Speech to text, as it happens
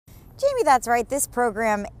Jamie, that's right. This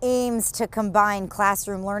program aims to combine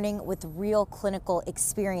classroom learning with real clinical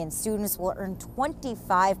experience. Students will earn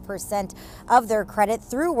 25% of their credit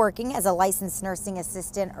through working as a licensed nursing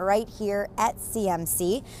assistant right here at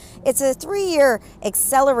CMC. It's a 3-year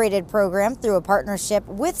accelerated program through a partnership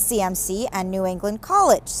with CMC and New England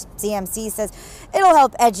College. CMC says it'll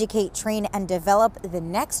help educate, train, and develop the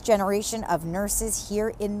next generation of nurses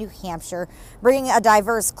here in New Hampshire, bringing a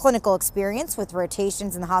diverse clinical experience with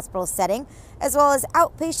rotations in the hospital setting, as well as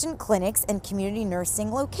outpatient clinics and community nursing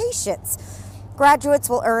locations. Graduates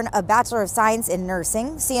will earn a Bachelor of Science in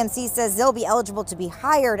Nursing. CMC says they'll be eligible to be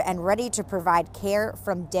hired and ready to provide care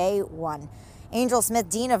from day one. Angel Smith,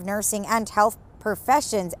 Dean of Nursing and Health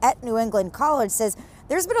Professions at New England College, says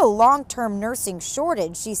there's been a long-term nursing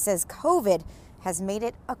shortage. She says COVID has made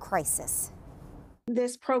it a crisis.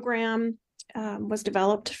 This program was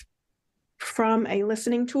developed from a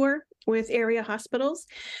listening tour with area hospitals.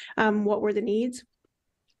 What were the needs?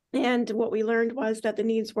 And what we learned was that the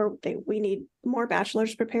needs were we need more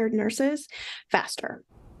bachelor's prepared nurses faster.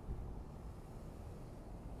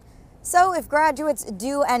 So if graduates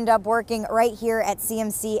do end up working right here at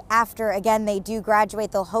CMC after, again, they do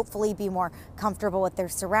graduate, they'll hopefully be more comfortable with their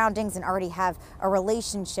surroundings and already have a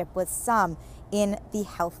relationship with some in the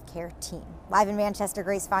healthcare team. Live in Manchester,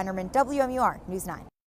 Grace Feinerman, WMUR News 9.